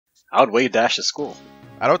I would wave dash to school.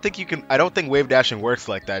 I don't think you can. I don't think wave dashing works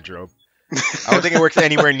like that, Jerome. I don't think it works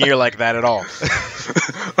anywhere near like that at all.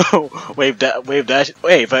 Oh, wave dash.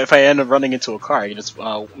 Wait, if I end up running into a car, you just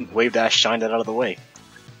wave dash, shine that out of the way.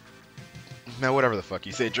 Now, whatever the fuck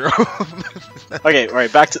you say, Jerome. Okay, all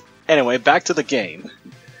right. Back to the game.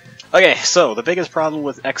 Okay, so the biggest problem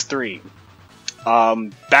with X3,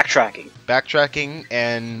 backtracking. Backtracking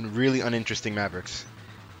and really uninteresting Mavericks.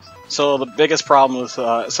 So the biggest problem with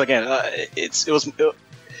the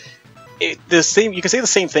same. You can say the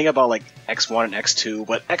same thing about like X1 and X2,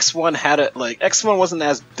 but X1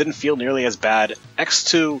 X1 didn't feel nearly as bad.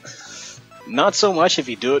 X2, not so much if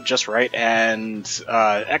you do it just right, and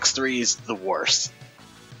X3 is the worst.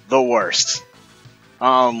 The worst.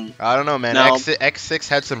 I don't know, man. Now, X6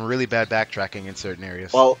 had some really bad backtracking in certain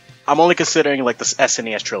areas. Well, I'm only considering like this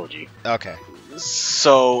SNES trilogy. Okay.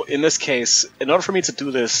 So in this case, in order for me to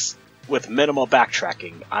do this with minimal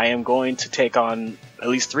backtracking, I am going to take on at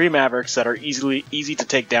least 3 Mavericks that are easy to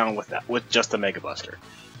take down with just the Mega Buster.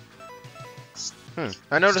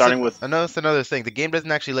 I noticed another thing. The game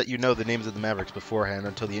doesn't actually let you know the names of the Mavericks beforehand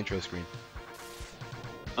until the intro screen.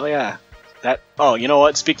 Oh yeah, Oh, you know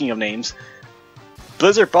what? Speaking of names,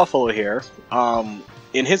 Blizzard Buffalo here.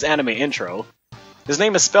 In his anime intro, his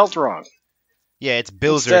name is spelled wrong. Yeah, it's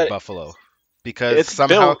Blizzard Buffalo. Because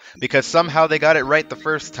somehow they got it right the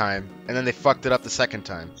first time, and then they fucked it up the second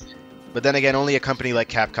time. But then again, only a company like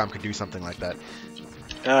Capcom could do something like that.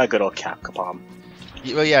 Good old Capcom.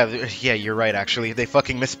 Well, yeah, you're right, actually. They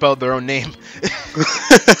fucking misspelled their own name.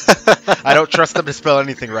 I don't trust them to spell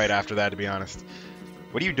anything right after that, to be honest.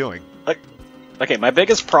 What are you doing? Okay, my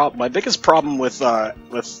biggest problem with the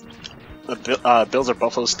Blizzard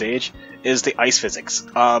Buffalo stage is the ice physics.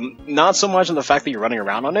 Not so much on the fact that you're running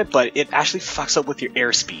around on it, but it actually fucks up with your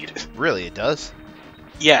airspeed. Really, it does?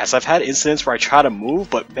 Yes, I've had incidents where I try to move,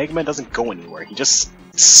 but Mega Man doesn't go anywhere. He just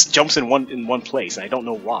jumps in one place, and I don't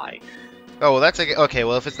know why. Oh, well, okay.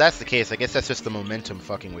 Well, if that's the case, I guess that's just the momentum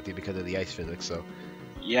fucking with you because of the ice physics. So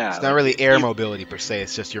yeah, it's not really air mobility per se.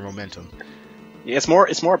 It's just your momentum. Yeah, it's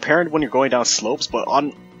more apparent when you're going down slopes, but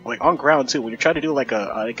on ground too. When you try to do like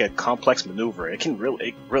a complex maneuver, it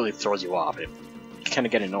really throws you off. It can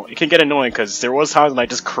get annoying. It can get annoying because there was times when I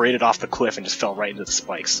just crated off the cliff and just fell right into the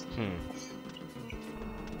spikes.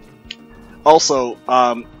 Also,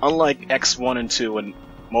 unlike X1 and 2 and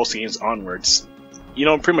most games onwards, you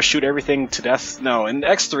don't pretty much shoot everything to death. No, in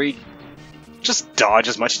X3, just dodge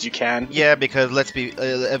as much as you can. Yeah, because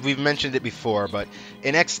we've mentioned it before, but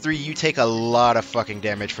in X3 you take a lot of fucking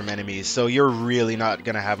damage from enemies, so you're really not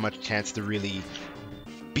gonna have much chance to really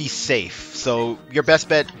be safe. So your best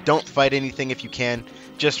bet, don't fight anything if you can.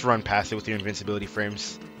 Just run past it with your invincibility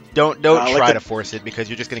frames. Don't try to force it because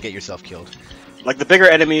you're just gonna get yourself killed. Like the bigger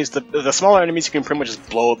enemies, the smaller enemies, you can pretty much just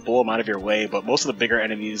blow them out of your way. But most of the bigger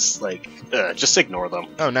enemies, just ignore them.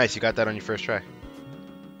 Oh, nice! You got that on your first try.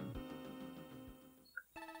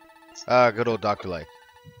 Ah, good old Dr. Light.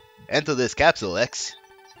 Enter this capsule, X.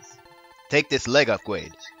 Take this leg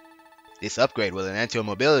upgrade. This upgrade will enhance your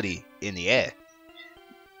mobility in the air.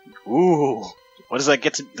 Ooh, what does that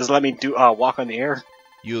get to? Does it let me do walk on the air?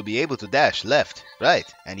 You will be able to dash left,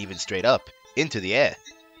 right, and even straight up into the air.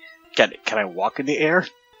 Can I walk in the air?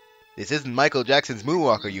 This isn't Michael Jackson's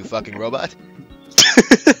Moonwalker, you fucking robot.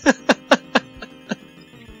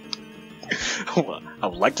 I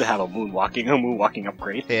would like to have a moonwalking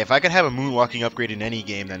upgrade. Hey, if I could have a moonwalking upgrade in any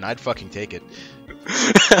game, then I'd fucking take it.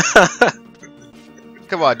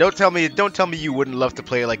 Come on, don't tell me you wouldn't love to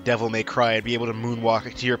play like Devil May Cry and be able to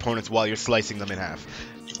moonwalk to your opponents while you're slicing them in half.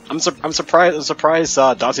 I'm surprised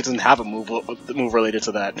Dante doesn't have a move related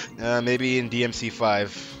to that. Maybe in DMC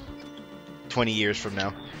 5, 20 years from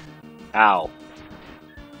now. Ow.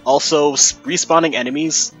 Also, respawning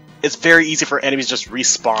enemies, it's very easy for enemies to just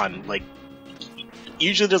respawn. Like,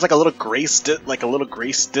 usually there's like a little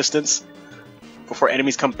grace distance before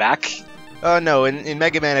enemies come back. Oh no, in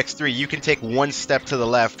Mega Man X3, you can take one step to the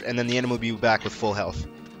left and then the enemy will be back with full health.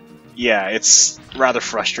 Yeah, it's rather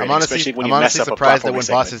frustrating, especially when you mess up a platforming surprised that when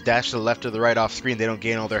segment. bosses dash to the left or the right off screen, they don't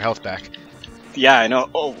gain all their health back. Yeah, I know.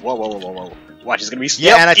 Oh, whoa. Watch, he's gonna be...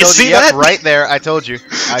 Yeah, and I told you, yep, right there, I told you.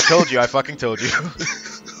 I fucking told you.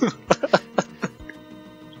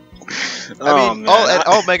 I mean,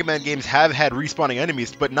 all Mega Man games have had respawning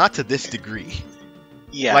enemies, but not to this degree.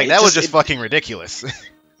 Yeah, like, that was just fucking ridiculous.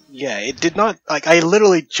 Yeah, it did not... Like, I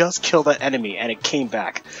literally just killed that enemy, and it came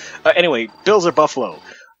back. Anyway, Bills or Buffalo?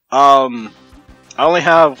 I only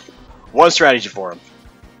have one strategy for him.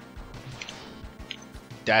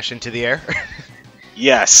 Dash into the air?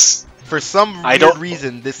 Yes. For some weird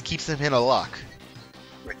reason, this keeps him in a lock.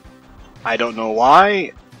 I don't know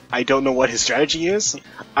why. I don't know what his strategy is.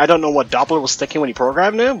 I don't know what Doppler was thinking when he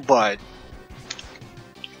programmed him, but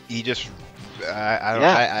He just...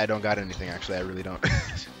 I don't got anything, actually. I really don't.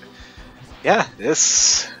 yeah,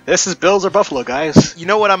 this is Bills or Buffalo, guys. You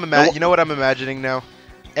know what I'm imagining now?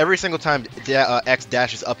 Every single time X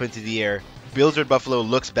dashes up into the air, Bills Buffalo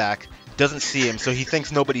looks back, doesn't see him, so he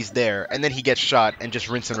thinks nobody's there, and then he gets shot and just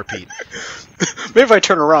rinse and repeat. Maybe if I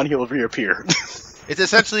turn around, he'll reappear. It's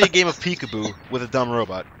essentially a game of peekaboo with a dumb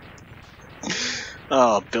robot.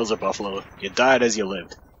 Oh, Bills or Buffalo. You died as you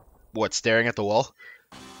lived. What, staring at the wall?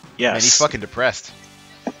 Yes. Man, he's fucking depressed.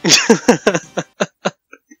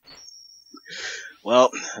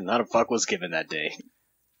 Well, not a fuck was given that day.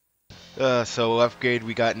 So upgrade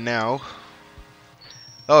we got now.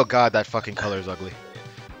 Oh god, that fucking color is ugly.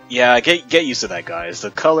 Yeah, get used to that, guys.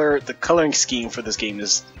 The coloring scheme for this game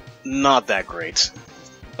is not that great.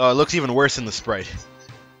 Oh, it looks even worse in the sprite.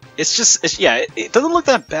 It's just, it doesn't look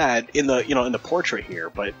that bad in the in the portrait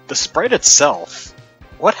here, but the sprite itself,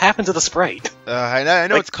 what happened to the sprite? I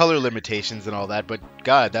know it's color limitations and all that, but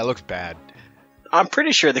god, that looks bad. I'm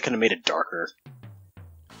pretty sure they could have made it darker.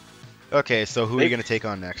 Okay, so who are you gonna take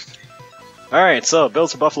on next? Alright, so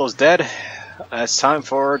Bills or Buffalo's dead. It's time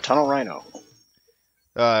for Tunnel Rhino.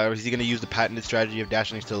 Is he gonna use the patented strategy of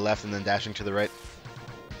dashing to the left and then dashing to the right?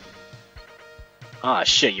 Ah,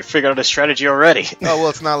 shit, you figured out a strategy already. Oh, well,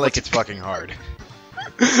 it's not like it's fucking hard.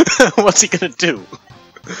 What's he gonna do?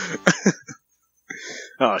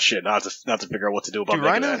 Oh, shit, not to figure out what to do about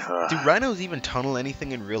that. Do rhinos even tunnel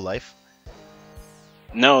anything in real life?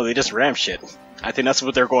 No, they just ram shit. I think that's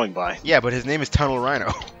what they're going by. Yeah, but his name is Tunnel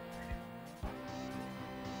Rhino.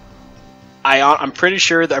 I'm pretty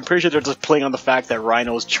sure they're just playing on the fact that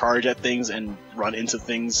rhinos charge at things and run into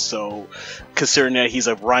things. So, considering that he's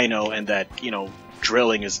a rhino and that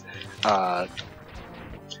drilling is, oh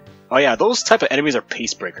yeah, those type of enemies are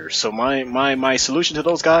pace breakers. So my solution to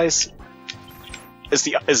those guys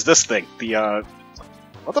is this thing. The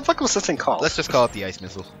what the fuck was this thing called? Let's just call it the ice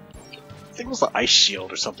missile. I think it was the ice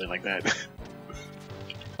shield or something like that.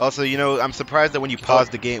 Also, I'm surprised that when you pause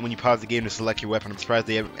the game, to select your weapon, I'm surprised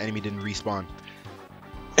the enemy didn't respawn.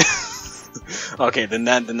 Okay, then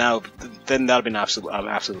that'll be an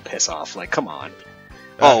absolute piss off. Like, come on.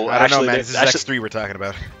 I don't know, man. This is X3 we're talking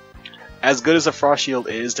about. As good as a frost shield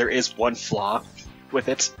is, there is one flaw with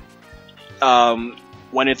it. The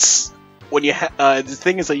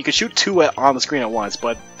thing is that you can shoot two on the screen at once,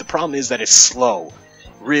 but the problem is that it's slow,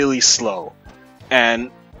 really slow, and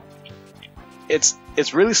it's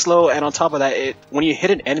really slow. And on top of that, when you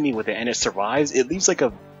hit an enemy with it and it survives, it leaves like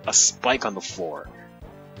a spike on the floor.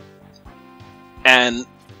 And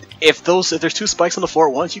if there's two spikes on the floor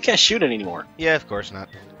at once, you can't shoot it anymore. Yeah, of course not.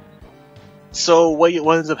 So what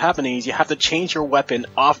ends up happening is you have to change your weapon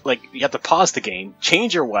off. Like, you have to pause the game,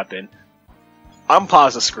 change your weapon,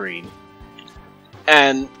 unpause the screen,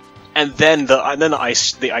 and then the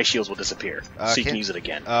ice shields will disappear, so you can use it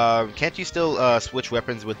again. Can't you still switch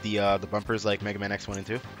weapons with the bumpers like Mega Man X1 and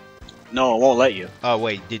 2? No, it won't let you. Oh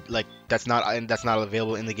wait, that's not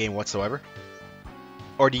available in the game whatsoever?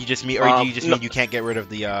 Or do you just mean you can't get rid of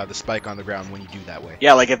the spike on the ground when you do that way?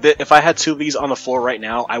 Yeah, like if I had two of these on the floor right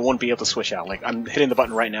now, I wouldn't be able to switch out. Like, I'm hitting the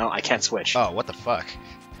button right now, I can't switch. Oh, what the fuck?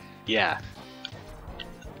 Yeah.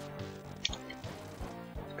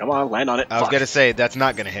 Come on, land on it. I was gonna say that's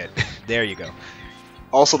not gonna hit. There you go.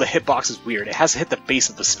 Also, the hitbox is weird. It has to hit the base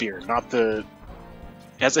of the spear, not the. It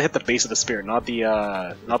has to hit the base of the spear, not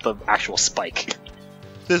the actual spike.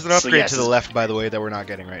 There's an upgrade to the left, by the way, that we're not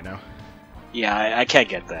getting right now. Yeah, I can't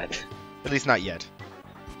get that. At least not yet.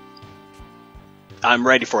 I'm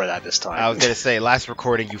ready for that this time. I was gonna say, last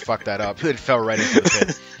recording you fucked that up. It fell right into the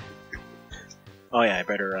pit. Oh yeah, I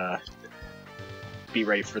better be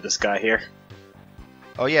ready for this guy here.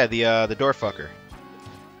 Oh yeah, the door fucker.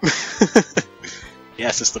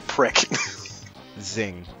 Yes, it's the prick.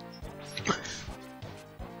 Zing.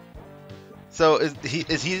 So is he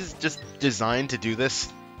just designed to do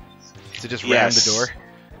this? To just ram the door?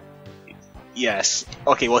 Yes.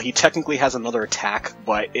 Okay, well, he technically has another attack,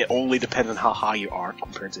 but it only depends on how high you are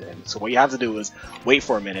compared to him. So what you have to do is wait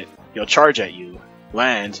for a minute, he'll charge at you,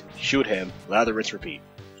 land, shoot him, lather, rinse, repeat.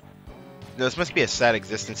 No, this must be a sad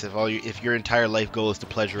existence if your entire life goal is to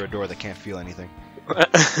pleasure a door that can't feel anything.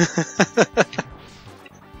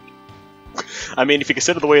 I mean, if you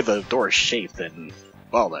consider the way the door is shaped, then,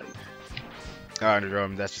 well then. Oh,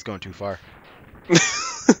 that's just going too far.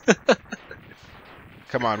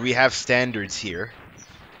 Come on, we have standards here.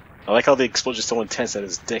 I like how the explosion's so intense that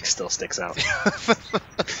his dick still sticks out.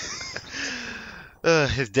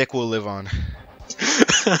 His dick will live on.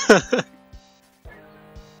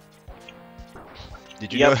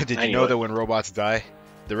 Did you know? Did you know that when robots die,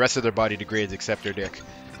 the rest of their body degrades except their dick?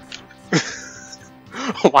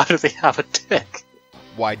 Why do they have a dick?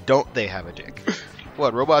 Why don't they have a dick?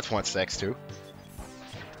 What, robots want sex too?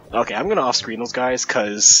 Okay, I'm gonna off-screen those guys,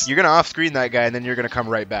 cause you're gonna off-screen that guy and then you're gonna come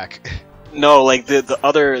right back. No, like the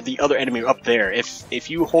other enemy up there. If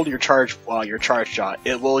you hold your charge while you're charged shot,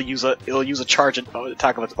 it will use a charge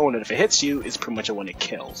attack of its own, and if it hits you, it's pretty much a one it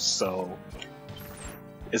kills. So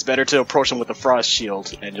it's better to approach them with a frost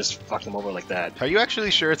shield and just fuck them over like that. Are you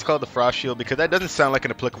actually sure it's called the frost shield? Because that doesn't sound like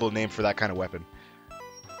an applicable name for that kind of weapon.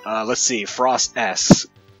 Let's see, Frost S.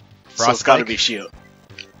 So it's gotta be shield.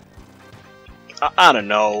 I don't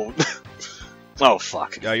know. Oh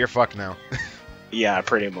fuck. Yeah, you're fucked now. Yeah,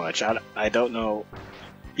 pretty much. I don't know.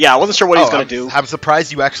 Yeah, I wasn't sure what he was gonna do. I'm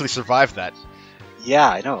surprised you actually survived that. Yeah,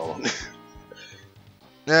 I know.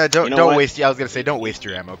 Don't waste. Yeah, I was gonna say don't waste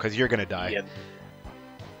your ammo because you're gonna die. Yeah.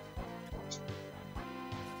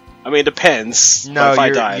 I mean, it depends. No,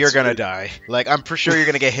 you're gonna die. Like, I'm for sure you're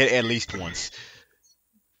gonna get hit at least once.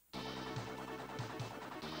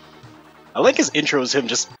 I like his intro is him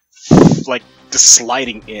just like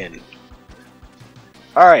sliding in.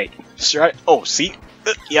 All right, sure. Oh, see,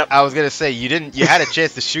 yep. I was gonna say you didn't. You had a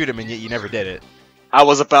chance to shoot him, and yet you never did it. I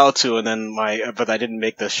was about to, and then but I didn't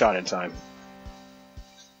make the shot in time.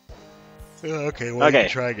 Okay, well, you can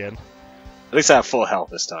try again. At least I have full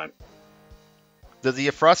health this time. Does the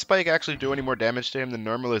frost spike actually do any more damage to him than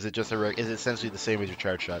normal? Or is it just is it essentially the same as your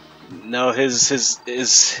charge shot? No, his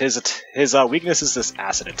weakness is this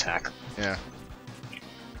acid attack. Yeah.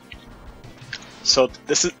 So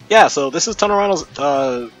this is Tunnel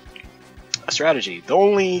Rhino's strategy. The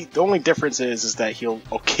only difference is that he'll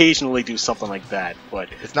occasionally do something like that, but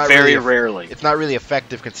it's not very rarely. It's not really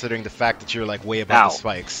effective considering the fact that you're like way above the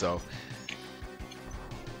spikes. So.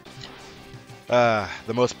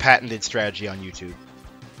 The most patented strategy on YouTube.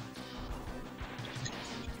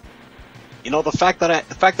 You know, the fact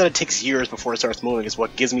that it takes years before it starts moving is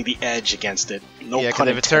what gives me the edge against it. No, yeah, because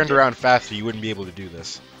if it turned around faster, you wouldn't be able to do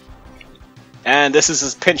this. And this is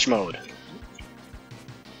his pinch mode.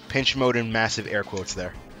 Pinch mode in massive air quotes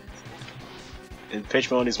there. And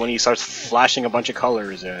pinch mode is when he starts flashing a bunch of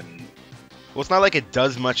colors and. Well, it's not like it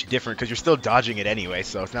does much different because you're still dodging it anyway,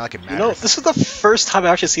 so it's not like it matters. You know, this is the first time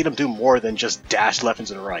I've actually seen him do more than just dash left and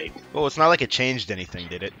to the right. Well, it's not like it changed anything,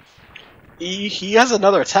 did it? He has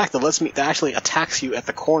another attack that actually attacks you at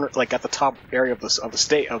the corner, like at the top area of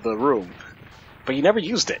the room, but you never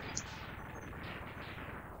used it.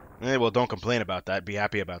 Well, don't complain about that. Be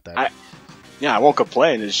happy about that. Yeah, I won't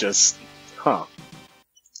complain. It's just, huh.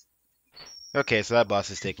 Okay, so that boss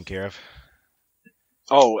is taken care of.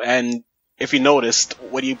 Oh, and if you noticed,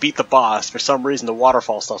 when you beat the boss, for some reason the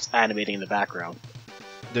waterfall stops animating in the background.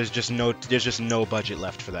 There's just no budget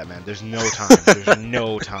left for that, man. There's no time. There's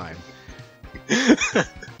no time.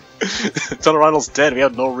 Tunnel Rhino's dead. We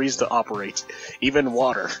have no reason to operate, even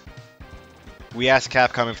water. We asked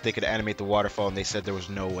Capcom if they could animate the waterfall, and they said there was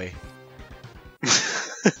no way.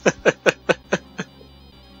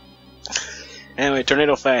 Anyway,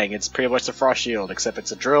 Tornado Fang. It's pretty much the Frost Shield, except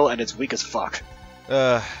it's a drill and it's weak as fuck.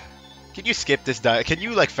 Can you skip this Can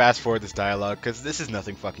you like fast forward this dialogue? Because this is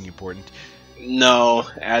nothing fucking important. No,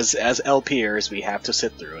 as LPers, we have to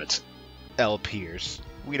sit through it. LPers.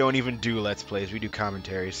 We don't even do Let's Plays, we do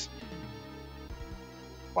commentaries.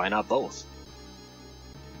 Why not both?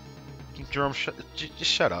 Jerome,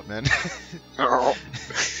 just shut up, man. Alright,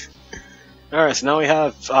 so now we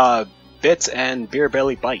have Bits and Beer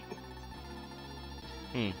Belly Bite.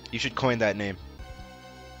 You should coin that name.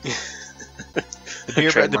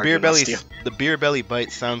 The beer belly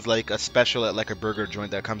bite sounds like a special at like a burger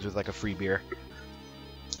joint that comes with like a free beer.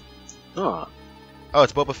 Huh. Oh,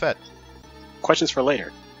 it's Boba Fett. Questions for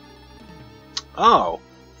later. Oh.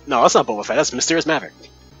 No, that's not Boba Fett, that's MysteriousMaverick.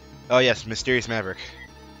 Oh yes, MysteriousMaverick.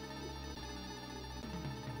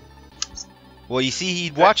 Well, you see,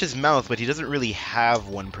 he'd watch his mouth, but he doesn't really have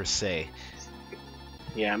one per se.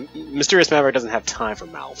 Yeah, MysteriousMaverick doesn't have time for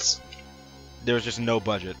mouths. There's just no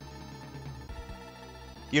budget.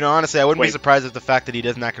 You know, honestly, I wouldn't be surprised if the fact that he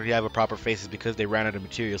doesn't actually have a proper face is because they ran out of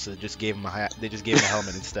material, so they just gave him a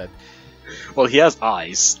helmet instead. Well, he has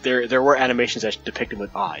eyes. There were animations that depict him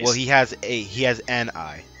with eyes. Well, he has an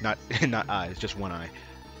eye, not eyes, just one eye.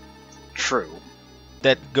 True.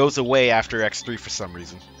 That goes away after X3 for some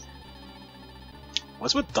reason.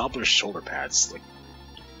 What's with Doppler's shoulder pads?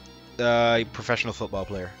 Professional football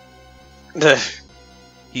player.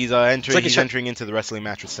 He's entering into the wrestling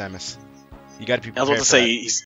match with Samus. You got to be prepared. I was about to say